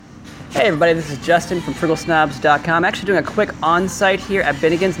Hey everybody, this is Justin from FrugalSnobs.com. I'm actually doing a quick on-site here at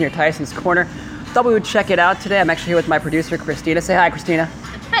Binnigan's near Tyson's Corner. Thought we would check it out today. I'm actually here with my producer, Christina. Say hi, Christina.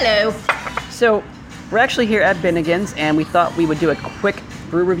 Hello. So, we're actually here at Binnigan's, and we thought we would do a quick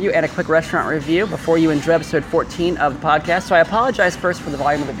brew review and a quick restaurant review before you enjoy episode 14 of the podcast. So I apologize first for the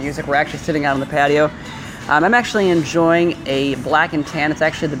volume of the music. We're actually sitting out on the patio. I'm actually enjoying a Black and Tan. It's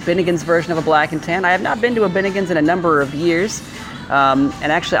actually the Binnigan's version of a Black and Tan. I have not been to a Binnigan's in a number of years.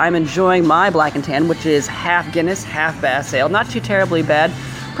 And actually, I'm enjoying my Black and Tan, which is half Guinness, half Bass Ale. Not too terribly bad.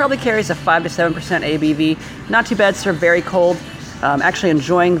 Probably carries a 5 to 7% ABV. Not too bad, served very cold. Actually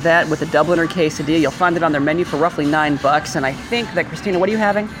enjoying that with a Dubliner quesadilla. You'll find it on their menu for roughly $9. And I think that, Christina, what are you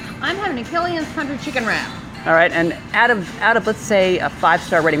having? I'm having a Killian's Country Chicken Wrap. All right, and out of let's say a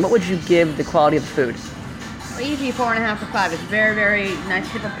 5-star rating, what would you give the quality of the food? Easy 4.5 to 5. It's very, very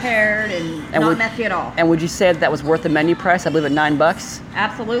nicely prepared and not messy at all. And would you say that was worth the menu price? I believe at $9.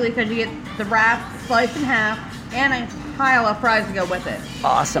 Absolutely, because you get the wrap sliced in half and a pile of fries to go with it.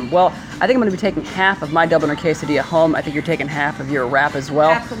 Awesome. Well, I think I'm going to be taking half of my Dubliner quesadilla home. I think you're taking half of your wrap as well.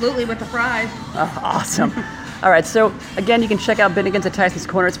 Absolutely, with the fries. Oh, awesome. All right, so again, you can check out Binnigan's at Tyson's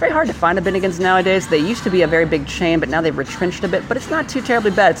Corner. It's very hard to find a Binnigan's nowadays. They used to be a very big chain, but now they've retrenched a bit, but it's not too terribly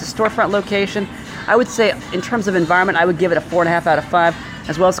bad. It's a storefront location. I would say, in terms of environment, I would give it a 4.5 out of 5,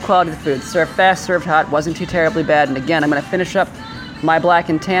 as well as quality of the food. Served fast, served hot, wasn't too terribly bad. And again, I'm going to finish up my Black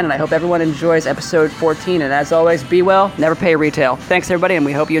and Tan, and I hope everyone enjoys episode 14. And as always, be well, never pay retail. Thanks, everybody, and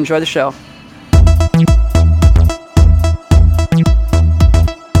we hope you enjoy the show.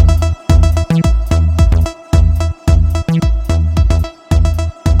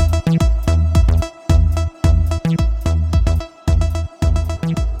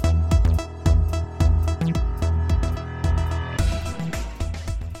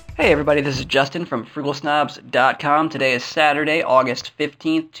 Hey everybody, this is Justin from FrugalSnobs.com. Today is Saturday, August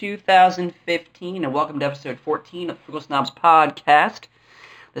 15th, 2015, and welcome to episode 14 of the Frugal Snobs podcast.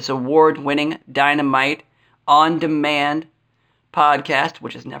 This award-winning, dynamite, on-demand podcast,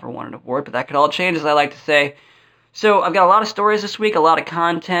 which has never won an award, but that could all change, as I like to say. So I've got a lot of stories this week, a lot of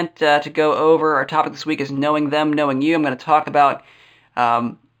content to go over. Our topic this week is Knowing Them, Knowing You. I'm going to talk about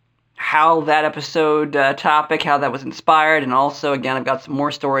how that episode topic, how that was inspired, and also, again, I've got some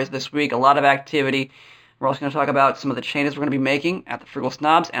more stories this week, a lot of activity. We're also going to talk about some of the changes we're going to be making at the Frugal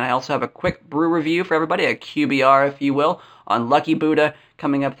Snobs, and I also have a quick brew review for everybody, a QBR, if you will, on Lucky Buddha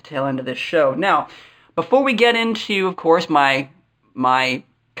coming up at the tail end of this show. Now, before we get into, of course, my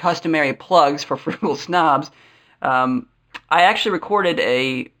customary plugs for Frugal Snobs, I actually recorded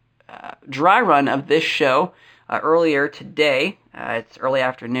a dry run of this show earlier today. It's early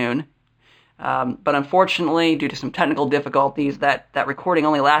afternoon. But unfortunately, due to some technical difficulties, that recording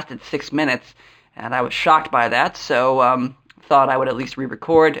only lasted 6 minutes, and I was shocked by that, so thought I would at least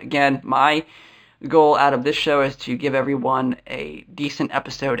re-record. Again, my goal out of this show is to give everyone a decent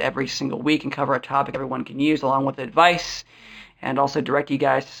episode every single week and cover a topic everyone can use, along with advice, and also direct you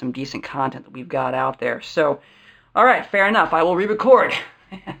guys to some decent content that we've got out there. So, all right, fair enough. I will re-record.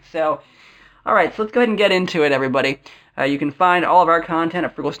 So, all right, so let's go ahead and get into it, everybody. You can find all of our content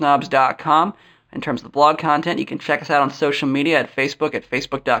at FrugalSnobs.com. In terms of the blog content, you can check us out on social media at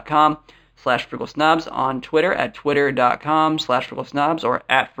Facebook@Facebook.com/FrugalSnobs, on Twitter at Twitter.com/FrugalSnobs or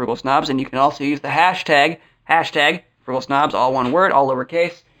at FrugalSnobs, and you can also use the hashtag FrugalSnobs, all one word, all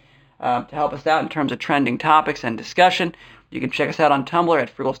lowercase, to help us out in terms of trending topics and discussion. You can check us out on Tumblr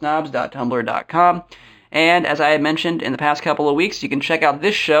at FrugalSnobs.tumblr.com. And as I had mentioned in the past couple of weeks, you can check out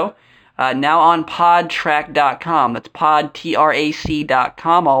this show now on podtrac.com. That's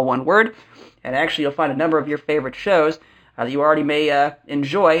podtrac.com, all one word. And actually, you'll find a number of your favorite shows that you already may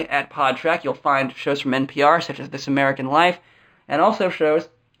enjoy at Podtrac. You'll find shows from NPR, such as This American Life, and also shows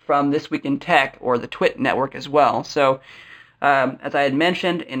from This Week in Tech, or the TWiT network as well. So, as I had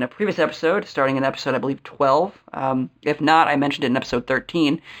mentioned in a previous episode, starting in episode, I believe, 12, if not, I mentioned it in episode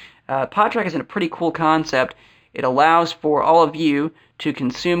 13, Podtrac is a pretty cool concept. It allows for all of you to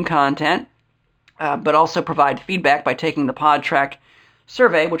consume content, but also provide feedback by taking the Podtrac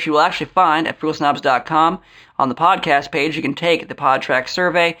survey, which you will actually find at FrugalSnobs.com. On the podcast page, you can take the Podtrac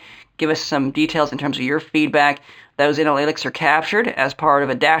survey, give us some details in terms of your feedback. Those analytics are captured as part of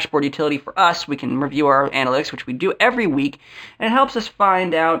a dashboard utility for us. We can review our analytics, which we do every week, and it helps us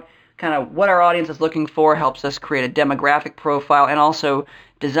find out kind of what our audience is looking for, helps us create a demographic profile, and also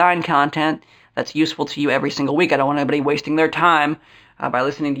design content that's useful to you every single week. I don't want anybody wasting their time by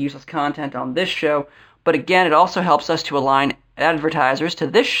listening to useless content on this show. But again, it also helps us to align advertisers to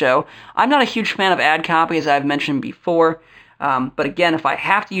this show. I'm not a huge fan of ad copy, as I've mentioned before. But again, if I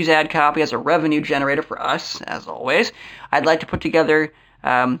have to use ad copy as a revenue generator for us, as always, I'd like to put together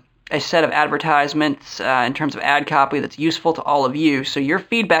a set of advertisements in terms of ad copy that's useful to all of you. So your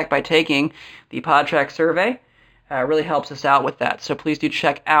feedback by taking the Podtrac survey really helps us out with that. So please do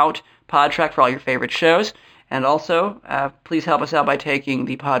check out Podtrac for all your favorite shows. And also, please help us out by taking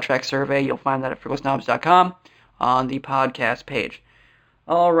the Podtrac survey. You'll find that at frugalsnobs.com on the podcast page.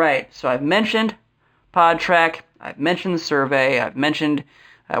 All right, so I've mentioned Podtrac, I've mentioned the survey, I've mentioned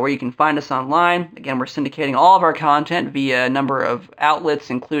where you can find us online. Again, we're syndicating all of our content via a number of outlets,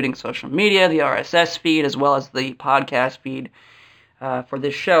 including social media, the RSS feed, as well as the podcast feed for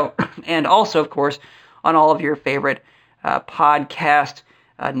this show. And also, of course, on all of your favorite podcast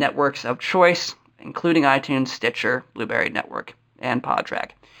networks of choice, including iTunes, Stitcher, Blueberry Network, and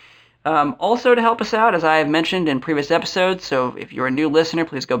Podtrac. Also to help us out, as I have mentioned in previous episodes, so if you're a new listener,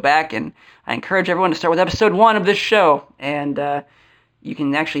 please go back, and I encourage everyone to start with episode 1 of this show, and you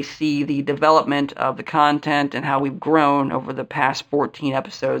can actually see the development of the content and how we've grown over the past 14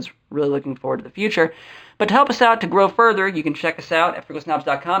 episodes. Really looking forward to the future. But to help us out to grow further, you can check us out at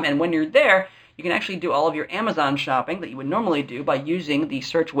frugalsnobs.com, and when you're there, you can actually do all of your Amazon shopping that you would normally do by using the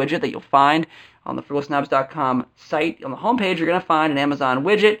search widget that you'll find on the frugalsnobs.com site. On the homepage, you're going to find an Amazon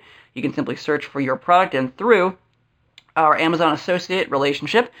widget. You can simply search for your product, and through our Amazon associate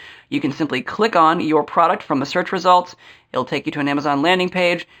relationship, you can simply click on your product from the search results. It'll take you to an Amazon landing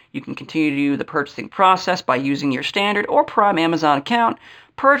page. You can continue to do the purchasing process by using your standard or Prime Amazon account,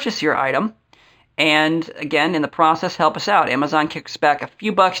 purchase your item, and again, in the process, help us out. Amazon kicks back a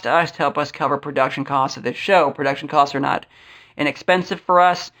few bucks to us to help us cover production costs of this show. Production costs are not inexpensive for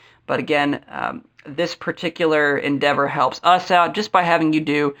us, but again, this particular endeavor helps us out just by having you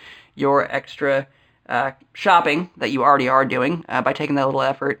do your extra shopping that you already are doing by taking that little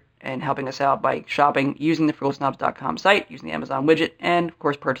effort and helping us out by shopping using the frugalsnobs.com site, using the Amazon widget, and of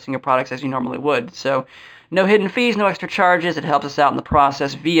course purchasing your products as you normally would. So no hidden fees, no extra charges. It helps us out in the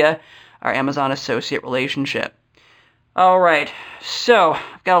process via our Amazon associate relationship. All right, so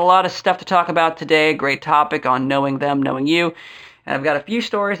I've got a lot of stuff to talk about today. Great topic on knowing them, knowing you. And I've got a few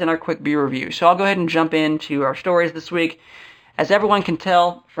stories and our quick beer review. So I'll go ahead and jump into our stories this week. As everyone can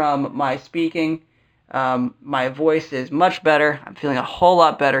tell from my speaking, my voice is much better. I'm feeling a whole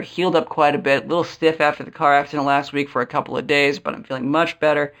lot better, healed up quite a bit, a little stiff after the car accident last week for a couple of days, but I'm feeling much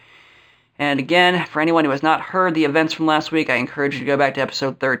better. And again, for anyone who has not heard the events from last week, I encourage you to go back to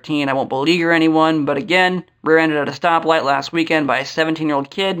episode 13. I won't beleaguer anyone, but again, rear-ended at a stoplight last weekend by a 17-year-old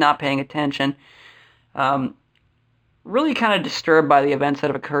kid not paying attention. Really kind of disturbed by the events that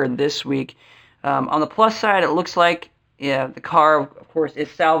have occurred this week. On the plus side, it looks like the car, of course, is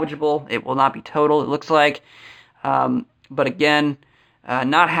salvageable. It will not be totaled, it looks like. But again,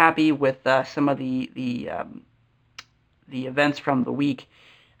 not happy with some of the events from the week.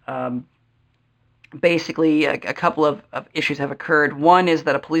 Basically, a couple of issues have occurred. One is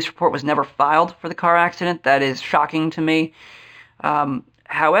that a police report was never filed for the car accident. That is shocking to me.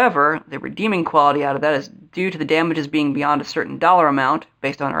 However, the redeeming quality out of that is due to the damages being beyond a certain dollar amount,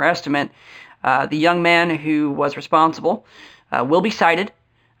 based on our estimate. The young man who was responsible will be cited.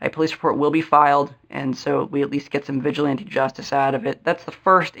 A police report will be filed, and so we at least get some vigilante justice out of it. That's the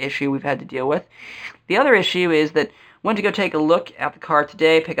first issue we've had to deal with. The other issue is that went to go take a look at the car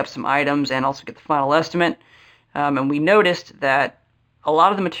today, pick up some items, and also get the final estimate. And we noticed that a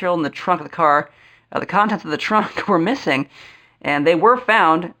lot of the material in the trunk of the car, the contents of the trunk, were missing. And they were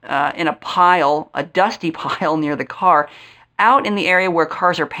found in a pile, a dusty pile near the car, out in the area where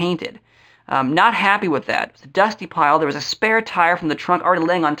cars are painted. Not happy with that. It was a dusty pile. There was a spare tire from the trunk already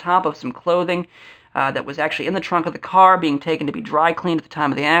laying on top of some clothing that was actually in the trunk of the car, being taken to be dry cleaned at the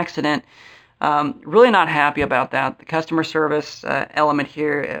time of the accident. Really not happy about that. The customer service element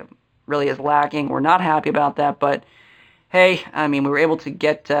here really is lacking. We're not happy about that, but hey, I mean, we were able to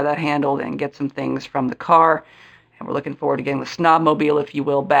get that handled and get some things from the car, and we're looking forward to getting the Snobmobile, if you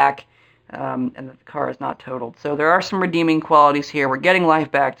will, back, and that the car is not totaled. So there are some redeeming qualities here. We're getting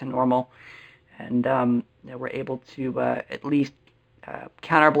life back to normal, and we're able to at least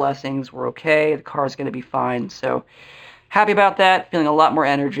count our blessings. We're okay. The car is going to be fine. So happy about that. Feeling a lot more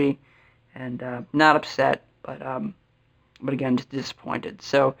energy. And not upset, but again, just disappointed.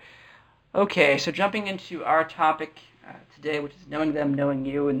 So, okay, so jumping into our topic today, which is knowing them, knowing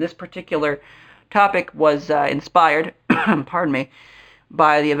you. And this particular topic was inspired, pardon me,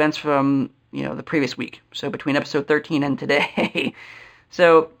 by the events from the previous week. So between episode 13 and today.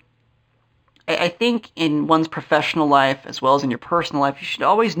 So I think in one's professional life as well as in your personal life, you should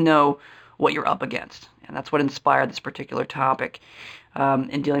always know what you're up against, and that's what inspired this particular topic.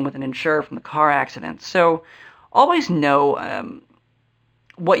 In dealing with an insurer from the car accident. So always know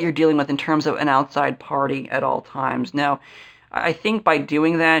what you're dealing with in terms of an outside party at all times. Now, I think by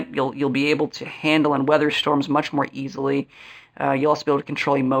doing that, you'll be able to handle and weather storms much more easily. You'll also be able to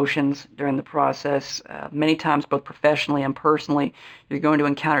control emotions during the process. Many times, both professionally and personally, you're going to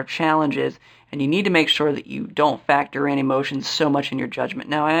encounter challenges, and you need to make sure that you don't factor in emotions so much in your judgment.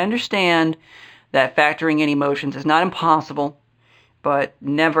 Now, I understand that factoring in emotions is not impossible, but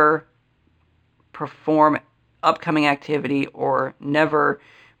never perform upcoming activity or never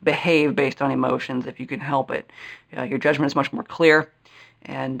behave based on emotions if you can help it. Your judgment is much more clear,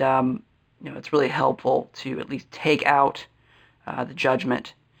 and it's really helpful to at least take out the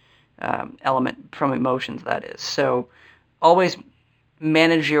judgment element from emotions, that is. So always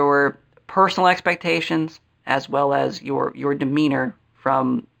manage your personal expectations as well as your demeanor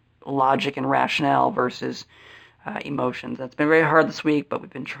from logic and rationale versus emotions. That's been very hard this week, but we've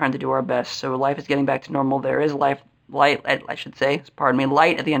been trying to do our best. So life is getting back to normal. There is light at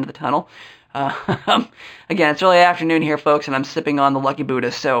the end of the tunnel. Again, it's early afternoon here, folks, and I'm sipping on the Lucky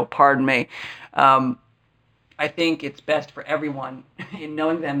Buddha, so pardon me. I think it's best for everyone, in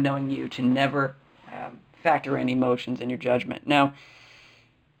knowing them, knowing you, to never factor in emotions in your judgment. Now,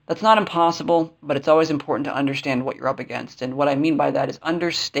 that's not impossible, but it's always important to understand what you're up against. And what I mean by that is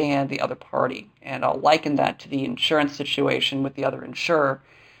understand the other party. And I'll liken that to the insurance situation with the other insurer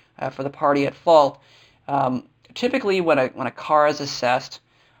for the party at fault. Typically, when a car is assessed,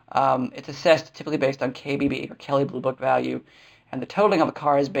 it's assessed typically based on KBB, or Kelley Blue Book value. And the totaling of a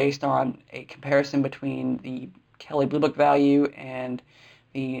car is based on a comparison between the Kelley Blue Book value and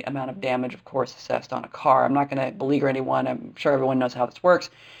the amount of damage, of course, assessed on a car. I'm not going to beleaguer anyone. I'm sure everyone knows how this works.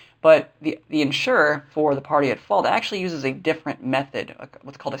 But the insurer for the party at fault actually uses a different method,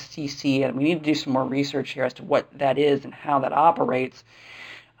 what's called a CC, and we need to do some more research here as to what that is and how that operates.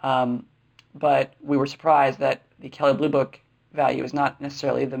 But we were surprised that the Kelley Blue Book value is not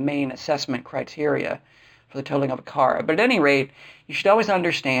necessarily the main assessment criteria for the totaling of a car. But at any rate, you should always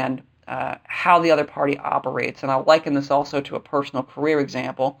understand how the other party operates. And I'll liken this also to a personal career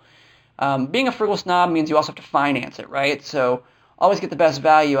example. Being a frugal snob means you also have to finance it, right? So always get the best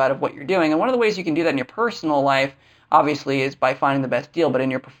value out of what you're doing. And one of the ways you can do that in your personal life, obviously, is by finding the best deal. But in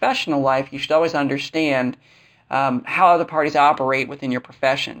your professional life, you should always understand how other parties operate within your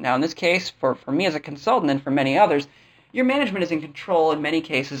profession. Now, in this case, for me as a consultant and for many others, your management is in control in many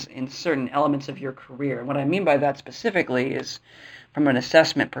cases in certain elements of your career. And what I mean by that specifically is from an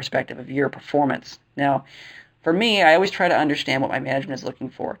assessment perspective of your performance. Now, for me, I always try to understand what my management is looking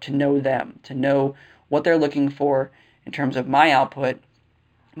for, to know them, to know what they're looking for in terms of my output,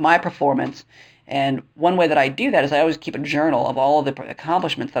 my performance. And one way that I do that is I always keep a journal of all of the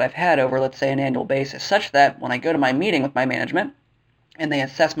accomplishments that I've had over, let's say, an annual basis, such that when I go to my meeting with my management and they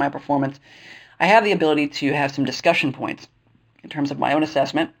assess my performance, I have the ability to have some discussion points in terms of my own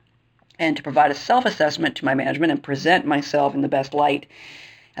assessment and to provide a self-assessment to my management and present myself in the best light,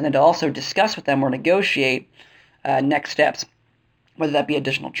 and then to also discuss with them or negotiate next steps, whether that be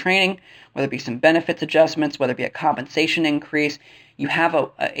additional training, whether it be some benefits adjustments, whether it be a compensation increase. You have a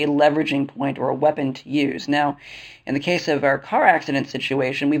leveraging point or a weapon to use. Now, in the case of our car accident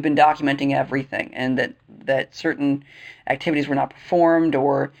situation, we've been documenting everything, and that certain activities were not performed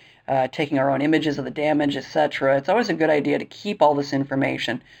or taking our own images of the damage, etc. It's always a good idea to keep all this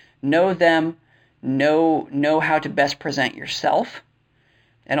information, know them, know how to best present yourself,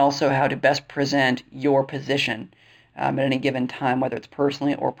 and also how to best present your position at any given time, whether it's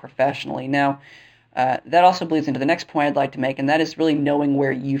personally or professionally. Now, that also bleeds into the next point I'd like to make, and that is really knowing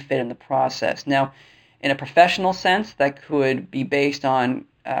where you fit in the process. Now, in a professional sense, that could be based on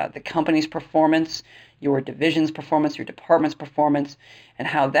the company's performance, your division's performance, your department's performance, and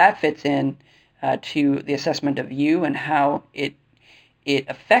how that fits in to the assessment of you and how it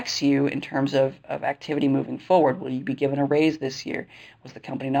affects you in terms of activity moving forward. Will you be given a raise this year? Was the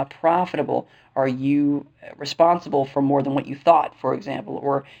company not profitable? Are you responsible for more than what you thought, for example?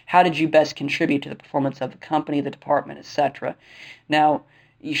 Or how did you best contribute to the performance of the company, the department, etc.? Now,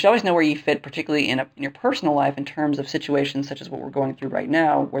 you should always know where you fit, particularly in your personal life, in terms of situations such as what we're going through right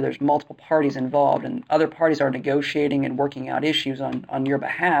now, where there's multiple parties involved and other parties are negotiating and working out issues on your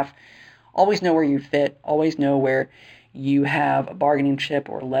behalf. Always know where you fit. Always know where you have a bargaining chip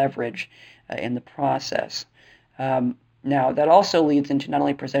or leverage in the process. Now, that also leads into not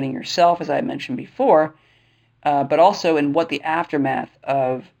only presenting yourself, as I mentioned before, but also in what the aftermath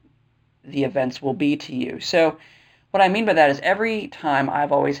of the events will be to you. So what I mean by that is every time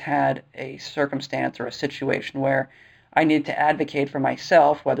I've always had a circumstance or a situation where I needed to advocate for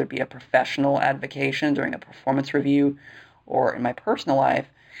myself, whether it be a professional advocation during a performance review or in my personal life,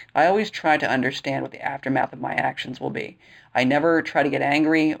 I always try to understand what the aftermath of my actions will be. I never try to get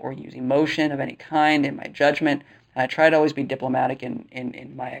angry or use emotion of any kind in my judgment. I try to always be diplomatic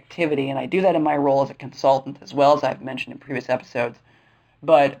in my activity, and I do that in my role as a consultant as well, as I've mentioned in previous episodes.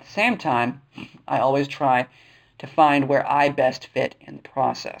 But at the same time, I always try to find where I best fit in the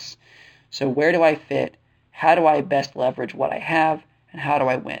process. So where do I fit? How do I best leverage what I have? And how do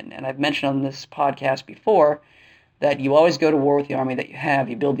I win? And I've mentioned on this podcast before that you always go to war with the army that you have.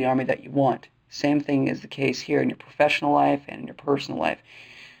 You build the army that you want. Same thing is the case here in your professional life and in your personal life.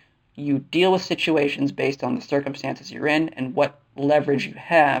 You deal with situations based on the circumstances you're in and what leverage you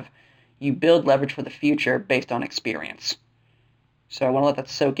have. You build leverage for the future based on experience. So I want to let that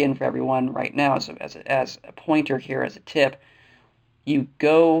soak in for everyone right now as a pointer here, as a tip. You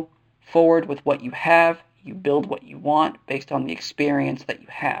go forward with what you have. You build what you want based on the experience that you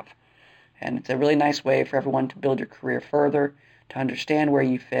have. And it's a really nice way for everyone to build your career further, to understand where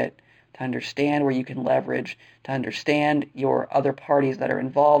you fit, to understand where you can leverage, to understand your other parties that are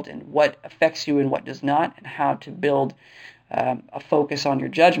involved and what affects you and what does not, and how to build a focus on your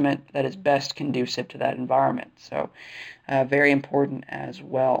judgment that is best conducive to that environment. So very important as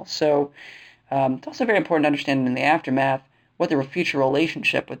well. So it's also very important to understand in the aftermath what the future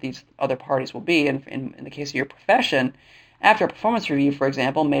relationship with these other parties will be. And in the case of your profession, after a performance review, for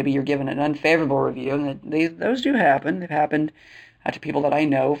example, maybe you're given an unfavorable review, and those do happen. They've happened to people that I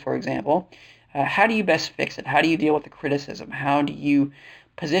know, for example. How do you best fix it? How do you deal with the criticism? How do you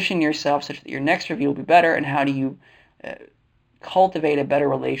position yourself such that your next review will be better? And how do you cultivate a better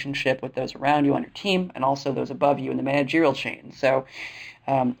relationship with those around you on your team and also those above you in the managerial chain? So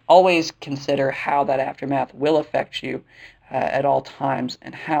always consider how that aftermath will affect you at all times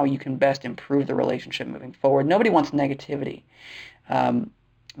and how you can best improve the relationship moving forward. Nobody wants negativity,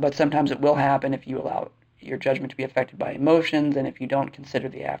 but sometimes it will happen if you allow your judgment to be affected by emotions and if you don't consider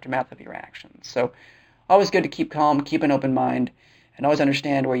the aftermath of your actions. So always good to keep calm, keep an open mind, and always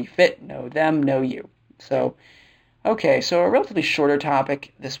understand where you fit, know them, know you. So, okay, so a relatively shorter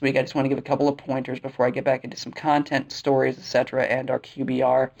topic this week. I just want to give a couple of pointers before I get back into some content, stories, etc., and our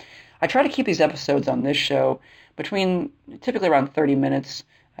QBR. I try to keep these episodes on this show between typically around 30 minutes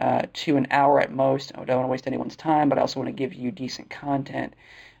to an hour at most. I don't want to waste anyone's time, but I also want to give you decent content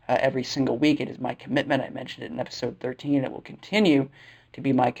every single week. It is my commitment. I mentioned it in episode 13. It will continue to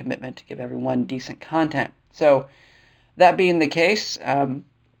be my commitment to give everyone decent content. So that being the case,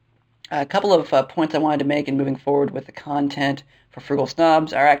 a couple of points I wanted to make in moving forward with the content for Frugal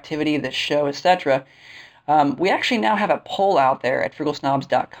Snobs, our activity, this show, etc. We actually now have a poll out there at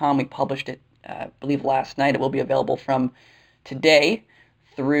frugalsnobs.com. We published it, I believe, last night. It will be available from today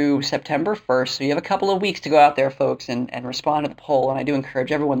through September 1st. So you have a couple of weeks to go out there, folks, and respond to the poll. And I do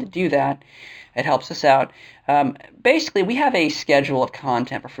encourage everyone to do that. It helps us out. Basically, we have a schedule of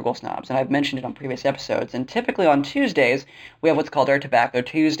content for Frugal Snobs, and I've mentioned it on previous episodes. And typically on Tuesdays, we have what's called our Tobacco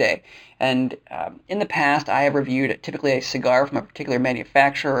Tuesday. And in the past, I have reviewed typically a cigar from a particular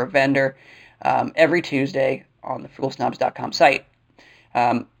manufacturer or vendor every Tuesday on the frugalsnobs.com site.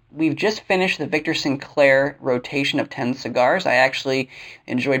 We've just finished the Victor Sinclair rotation of 10 cigars. I actually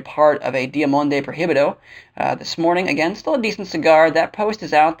enjoyed part of a Diamante Prohibido this morning. Again, still a decent cigar. That post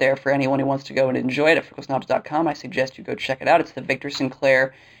is out there for anyone who wants to go and enjoy it at frugalsnobs.com. I suggest you go check it out. It's the Victor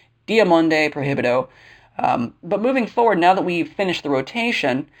Sinclair Diamante Prohibido. But moving forward, now that we've finished the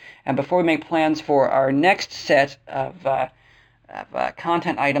rotation, and before we make plans for our next set of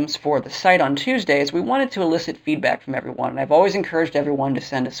content items for the site on Tuesdays, we wanted to elicit feedback from everyone. And I've always encouraged everyone to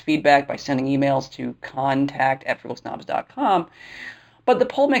send us feedback by sending emails to contact@frugalsnobs.com. But the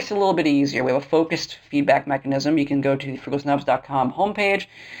poll makes it a little bit easier. We have a focused feedback mechanism. You can go to the frugalsnobs.com homepage.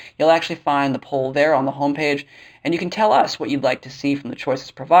 You'll actually find the poll there on the homepage, and you can tell us what you'd like to see from the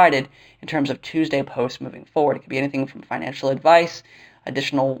choices provided in terms of Tuesday posts moving forward. It could be anything from financial advice,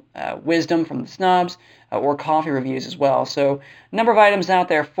 additional wisdom from the snobs, or coffee reviews as well. So a number of items out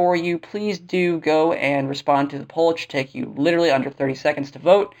there for you. Please do go and respond to the poll. It should take you literally under 30 seconds to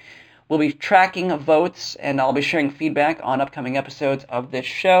vote. We'll be tracking votes, and I'll be sharing feedback on upcoming episodes of this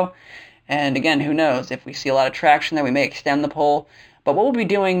show. And again, who knows, if we see a lot of traction there, we may extend the poll. But what we'll be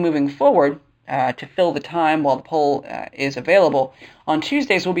doing moving forward to fill the time while the poll is available, on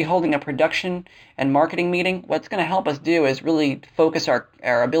Tuesdays we'll be holding a production and marketing meeting. What's going to help us do is really focus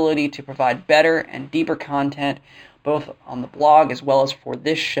our ability to provide better and deeper content, both on the blog as well as for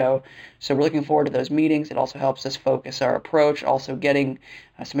this show. So we're looking forward to those meetings. It also helps us focus our approach, also getting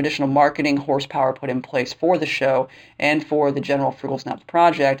some additional marketing horsepower put in place for the show and for the general Frugal Snobs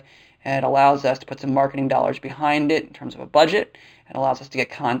project. And it allows us to put some marketing dollars behind it in terms of a budget, and allows us to get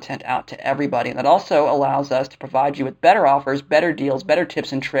content out to everybody. And that also allows us to provide you with better offers, better deals, better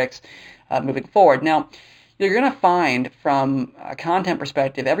tips and tricks moving forward. Now, you're going to find from a content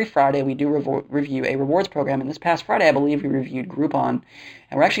perspective, every Friday we do review a rewards program. And this past Friday, I believe we reviewed Groupon.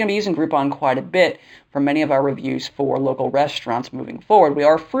 And we're actually going to be using Groupon quite a bit for many of our reviews for local restaurants moving forward. We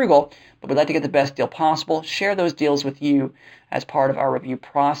are frugal, but we'd like to get the best deal possible, share those deals with you as part of our review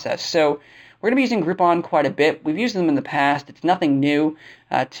process. So we're going to be using Groupon quite a bit. We've used them in the past. It's nothing new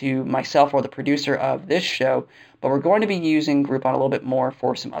to myself or the producer of this show, but we're going to be using Groupon a little bit more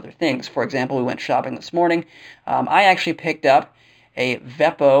for some other things. For example, we went shopping this morning. I actually picked up a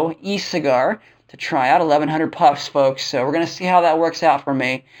Vepo e-cigar to try out, 1,100 puffs, folks. So we're going to see how that works out for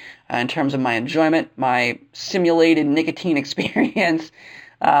me in terms of my enjoyment, my simulated nicotine experience,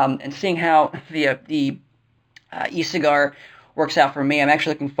 and seeing how the e-cigar works out for me. I'm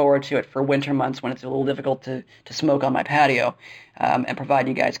actually looking forward to it for winter months when it's a little difficult to smoke on my patio and provide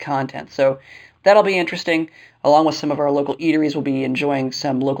you guys content. So that'll be interesting. Along with some of our local eateries, we'll be enjoying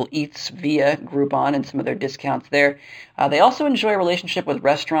some local eats via Groupon and some of their discounts there. They also enjoy a relationship with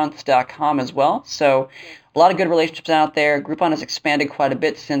restaurants.com as well. So a lot of good relationships out there. Groupon has expanded quite a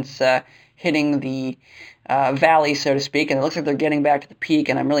bit since hitting the valley, so to speak, and it looks like they're getting back to the peak,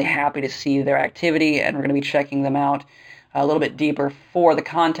 and I'm really happy to see their activity, and we're going to be checking them out a little bit deeper for the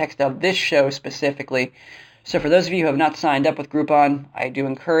context of this show specifically. So for those of you who have not signed up with Groupon, I do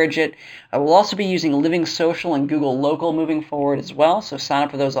encourage it. I will also be using Living Social and Google Local moving forward as well, so sign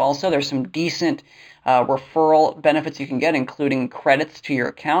up for those also. There's some decent referral benefits you can get, including credits to your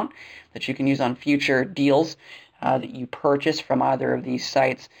account that you can use on future deals that you purchase from either of these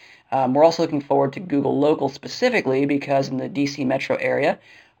sites. We're also looking forward to Google Local specifically because in the DC metro area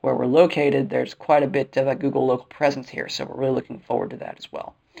where we're located, there's quite a bit of a Google Local presence here, so we're really looking forward to that as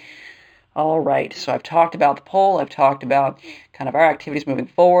well. All right, so I've talked about the poll. I've talked about kind of our activities moving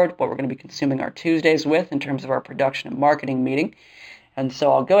forward, what we're going to be consuming our Tuesdays with in terms of our production and marketing meeting. And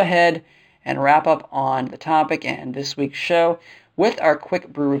so I'll go ahead and wrap up on the topic and this week's show with our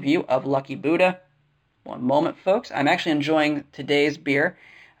quick brew review of Lucky Buddha. One moment, folks. I'm actually enjoying today's beer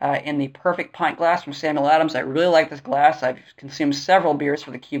in the perfect pint glass from Samuel Adams. I really like this glass. I've consumed several beers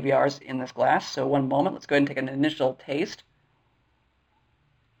for the QBRs in this glass. So one moment. Let's go ahead and take an initial taste.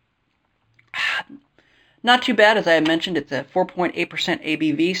 Not too bad, as I mentioned. It's a 4.8%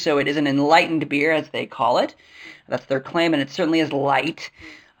 ABV, so it is an enlightened beer, as they call it. That's their claim, and it certainly is light.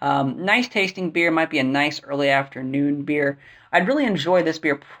 Nice tasting beer. Might be a nice early afternoon beer. I'd really enjoy this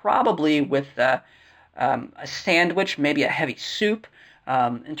beer probably with a sandwich, maybe a heavy soup.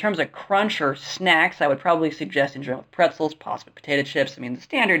 In terms of crunch or snacks, I would probably suggest enjoying with pretzels, possibly potato chips. I mean, the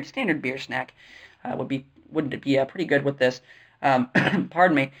standard beer snack wouldn't it be pretty good with this?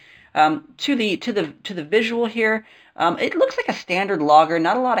 Pardon me. To the visual here, it looks like a standard lager.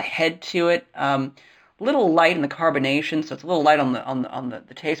 Not a lot of head to it. Little light in the carbonation, so it's a little light on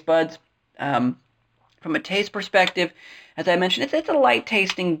the taste buds. From a taste perspective, as I mentioned, it's a light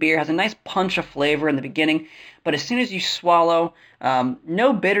tasting beer. Has a nice punch of flavor in the beginning, but as soon as you swallow,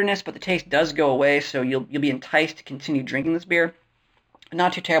 no bitterness, but the taste does go away. So you'll be enticed to continue drinking this beer.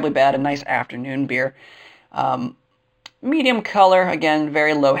 Not too terribly bad. A nice afternoon beer. Medium color, again,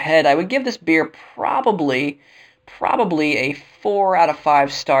 very low head. I would give this beer probably a 4 out of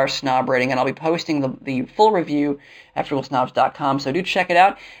 5 star snob rating, and I'll be posting the full review at frugalsnobs.com, so do check it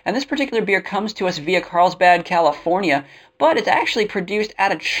out. And this particular beer comes to us via Carlsbad, California, but it's actually produced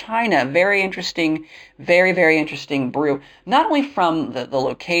out of China. Very interesting, very, very interesting brew. Not only from the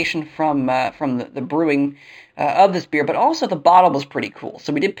location, from the brewing of this beer, but also the bottle was pretty cool.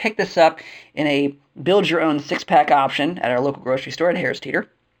 So we did pick this up in a build-your-own 6-pack option at our local grocery store at Harris Teeter.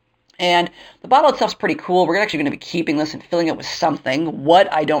 And the bottle itself is pretty cool. We're actually going to be keeping this and filling it with something.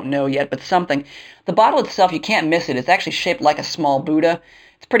 What, I don't know yet, but something. The bottle itself, you can't miss it. It's actually shaped like a small Buddha.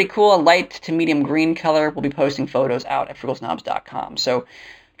 It's pretty cool, a light to medium green color. We'll be posting photos out at frugalsnobs.com. So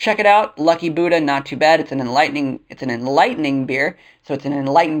check it out. Lucky Buddha, not too bad. It's an enlightening beer, so it's an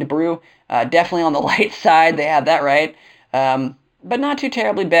enlightened brew. Definitely on the light side. They have that right. But not too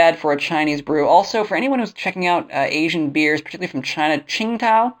terribly bad for a Chinese brew. Also, for anyone who's checking out Asian beers, particularly from China,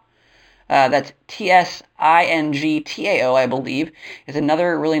 Tsingtao, that's Tsingtao, I believe, is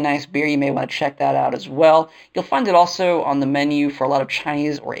another really nice beer. You may want to check that out as well. You'll find it also on the menu for a lot of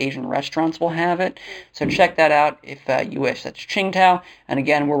Chinese or Asian restaurants will have it. So check that out if you wish. That's Tsingtao. And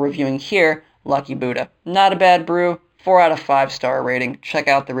again, we're reviewing here Lucky Buddha. Not a bad brew. 4 out of 5 star rating. Check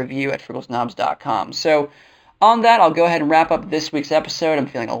out the review at frugalsnobs.com. So on that, I'll go ahead and wrap up this week's episode. I'm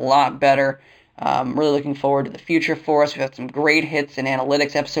feeling a lot better. Really looking forward to the future for us. We've had some great hits in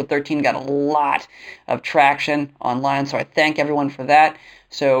analytics. Episode 13 got a lot of traction online, so I thank everyone for that.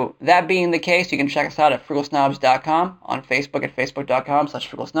 So that being the case, you can check us out at frugalsnobs.com, on Facebook at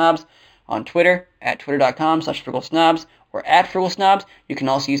facebook.com/frugalsnobs, on Twitter at twitter.com/frugalsnobs or at frugalsnobs. You can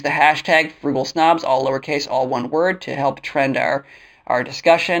also use the hashtag frugalsnobs, all lowercase, all one word, to help trend our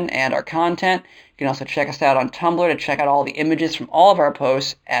discussion and our content. You can also check us out on Tumblr to check out all the images from all of our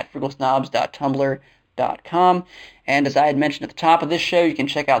posts at frugalsnobs.tumblr.com. And as I had mentioned at the top of this show, you can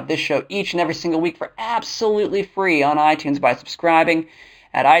check out this show each and every single week for absolutely free on iTunes by subscribing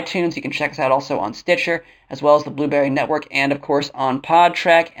at iTunes. You can check us out also on Stitcher, as well as the Blueberry Network, and of course on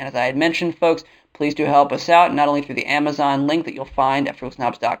Podtrack. And as I had mentioned, folks, please do help us out, not only through the Amazon link that you'll find at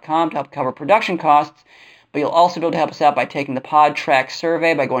frugalsnobs.com to help cover production costs, but you'll also be able to help us out by taking the Podtrack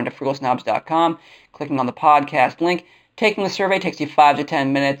survey by going to frugalsnobs.com, clicking on the podcast link. Taking the survey takes you 5 to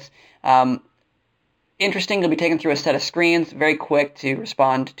 10 minutes. Interesting, you'll be taken through a set of screens, very quick to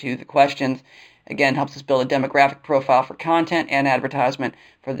respond to the questions. Again, helps us build a demographic profile for content and advertisement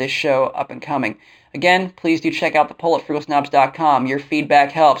for this show up and coming. Again, please do check out the poll at frugalsnobs.com. Your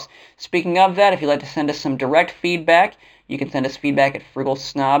feedback helps. Speaking of that, if you'd like to send us some direct feedback, you can send us feedback at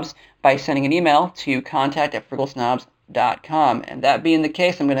frugalsnobs by sending an email to contact@frugalsnobs.com. And that being the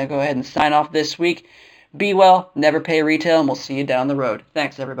case, I'm going to go ahead and sign off this week. Be well, never pay retail, and we'll see you down the road.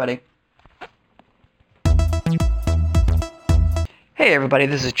 Thanks, everybody. Hey everybody,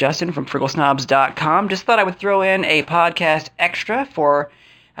 this is Justin from frugalsnobs.com. Just thought I would throw in a podcast extra for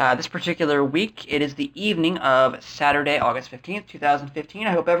this particular week. It is the evening of Saturday, August 15th, 2015.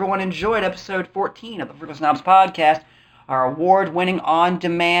 I hope everyone enjoyed episode 14 of the Frugal Snobs podcast, our award-winning,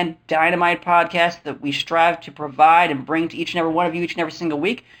 on-demand, dynamite podcast that we strive to provide and bring to each and every one of you each and every single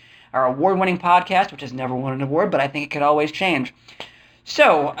week. Our award-winning podcast, which has never won an award, but I think it could always change.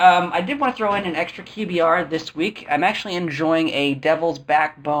 So, I did want to throw in an extra QBR this week. I'm actually enjoying a Devil's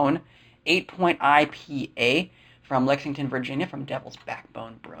Backbone 8-point IPA from Lexington, Virginia, from Devil's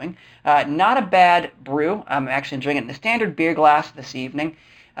Backbone Brewing. Not a bad brew. I'm actually enjoying it in a standard beer glass this evening.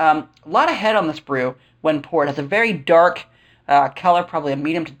 A lot of head on this brew when poured. It has a very dark color, probably a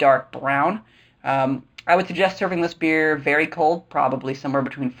medium to dark brown. I would suggest serving this beer very cold, probably somewhere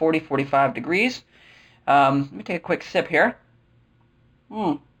between 40-45 degrees. Let me take a quick sip here.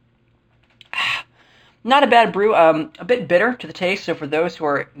 Not a bad brew, a bit bitter to the taste, so for those who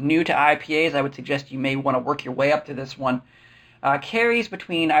are new to IPAs, I would suggest you may want to work your way up to this one. Carries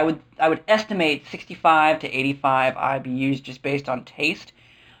between, I would estimate 65 to 85 IBUs just based on taste.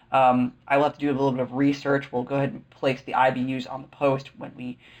 I will have to do a little bit of research. We'll go ahead and place the IBUs on the post when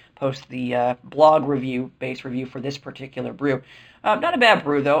we post the blog review, base review for this particular brew. Not a bad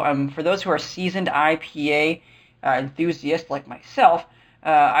brew, though. For those who are seasoned IPA enthusiasts like myself,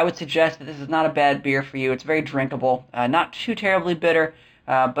 I would suggest that this is not a bad beer for you. It's very drinkable, not too terribly bitter,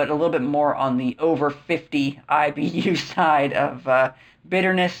 but a little bit more on the over 50 IBU side of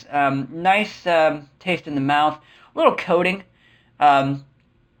bitterness. Nice taste in the mouth, a little coating.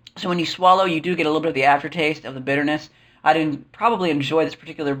 So when you swallow, you do get a little bit of the aftertaste of the bitterness. I'd probably enjoy this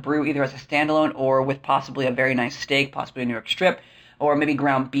particular brew either as a standalone or with possibly a very nice steak, possibly a New York strip, or maybe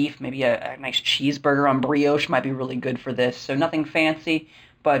ground beef, maybe a nice cheeseburger on brioche might be really good for this. So nothing fancy,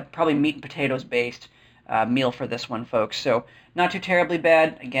 but probably meat and potatoes based meal for this one, folks. So not too terribly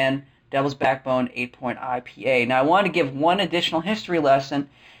bad. Again, Devil's Backbone 8-point IPA. Now I wanted to give one additional history lesson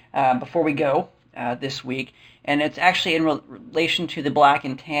before we go this week, and it's actually in relation to the Black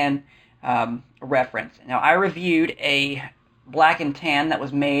and Tan reference. Now I reviewed a Black and Tan that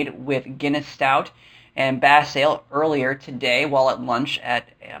was made with Guinness Stout and Bass Ale earlier today while at lunch at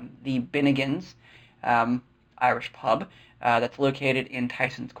the Binnigan's Irish pub that's located in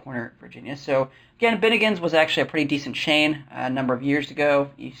Tyson's Corner, Virginia. So again, Binnigan's was actually a pretty decent chain a number of years ago.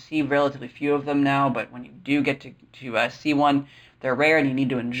 You see relatively few of them now, but when you do get to see one, they're rare and you need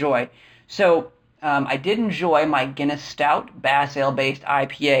to enjoy. So I did enjoy my Guinness Stout Bass Ale based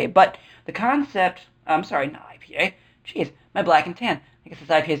IPA, but the concept, I'm sorry, not IPA, jeez, my Black and Tan. I guess this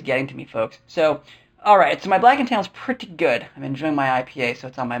IPA is getting to me, folks. So alright, so my Black and Tan was pretty good. I'm enjoying my IPA, so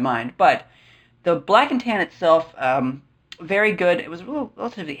it's on my mind. But the Black and Tan itself, very good. It was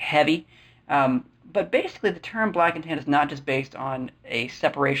relatively heavy. But basically, the term Black and Tan is not just based on a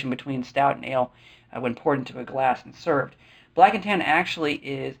separation between stout and ale when poured into a glass and served. Black and Tan actually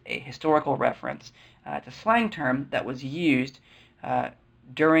is a historical reference. It's a slang term that was used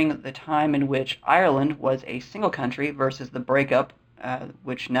during the time in which Ireland was a single country versus the breakup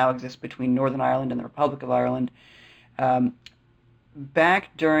which now exists between Northern Ireland and the Republic of Ireland.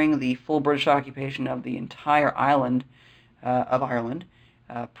 Back during the full British occupation of the entire island of Ireland,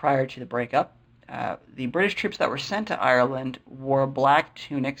 prior to the breakup, the British troops that were sent to Ireland wore black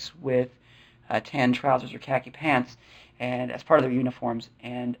tunics with tan trousers or khaki pants, and as part of their uniforms,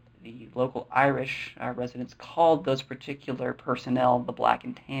 and the local Irish residents called those particular personnel the Black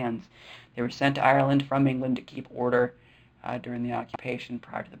and Tans. They were sent to Ireland from England to keep order during the occupation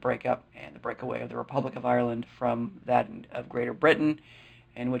prior to the breakup and the breakaway of the Republic of Ireland from that of Greater Britain,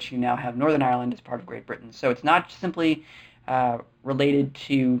 in which you now have Northern Ireland as part of Great Britain. So it's not simply related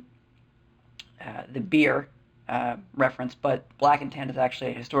to the beer reference, but Black and Tan is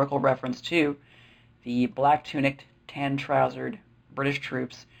actually a historical reference to the black-tunicked, tan-trousered British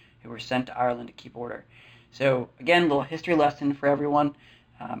troops who were sent to Ireland to keep order. So again, a little history lesson for everyone.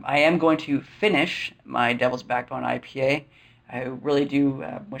 I am going to finish my Devil's Backbone IPA. I really do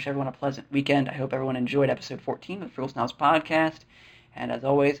wish everyone a pleasant weekend. I hope everyone enjoyed episode 14 of the Frugal Snobs podcast. And as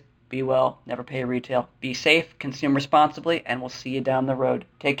always, be well, never pay retail. Be safe, consume responsibly, and we'll see you down the road.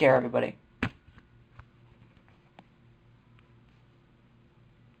 Take care, everybody.